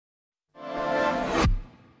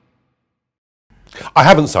I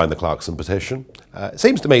haven't signed the Clarkson petition. It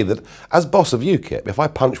seems to me that as boss of UKIP, if I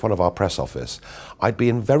punch one of our press office, I'd be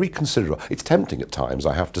in very considerable, it's tempting at times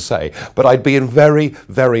I have to say, but I'd be in very,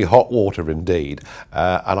 very hot water indeed,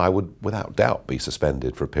 and I would without doubt be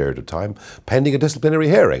suspended for a period of time pending a disciplinary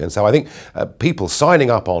hearing. And so I think people signing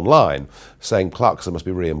up online saying Clarkson must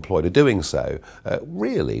be re-employed are doing so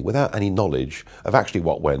really without any knowledge of actually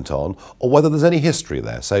what went on or whether there's any history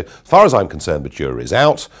there. So as far as I'm concerned, the jury's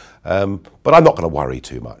out. But I'm not going to worry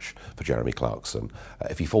too much for Jeremy Clarkson.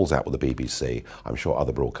 If he falls out with the BBC, I'm sure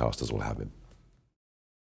other broadcasters will have him.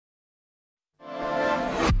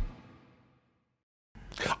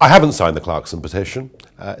 I haven't signed the Clarkson petition.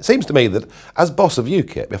 It seems to me that as boss of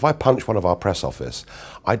UKIP, if I punch one of our press office,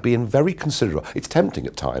 I'd be in very considerable, it's tempting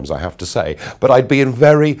at times I have to say, but I'd be in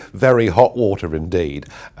very, very hot water indeed,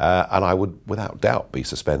 and I would without doubt be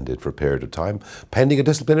suspended for a period of time pending a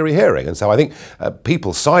disciplinary hearing. And so I think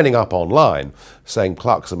people signing up online saying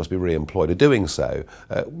Clarkson must be re-employed are doing so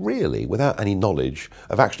really without any knowledge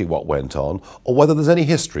of actually what went on or whether there's any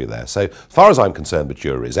history there. So as far as I'm concerned, the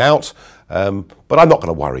jury's out. But I'm not going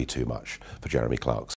to worry too much for Jeremy Clarkson.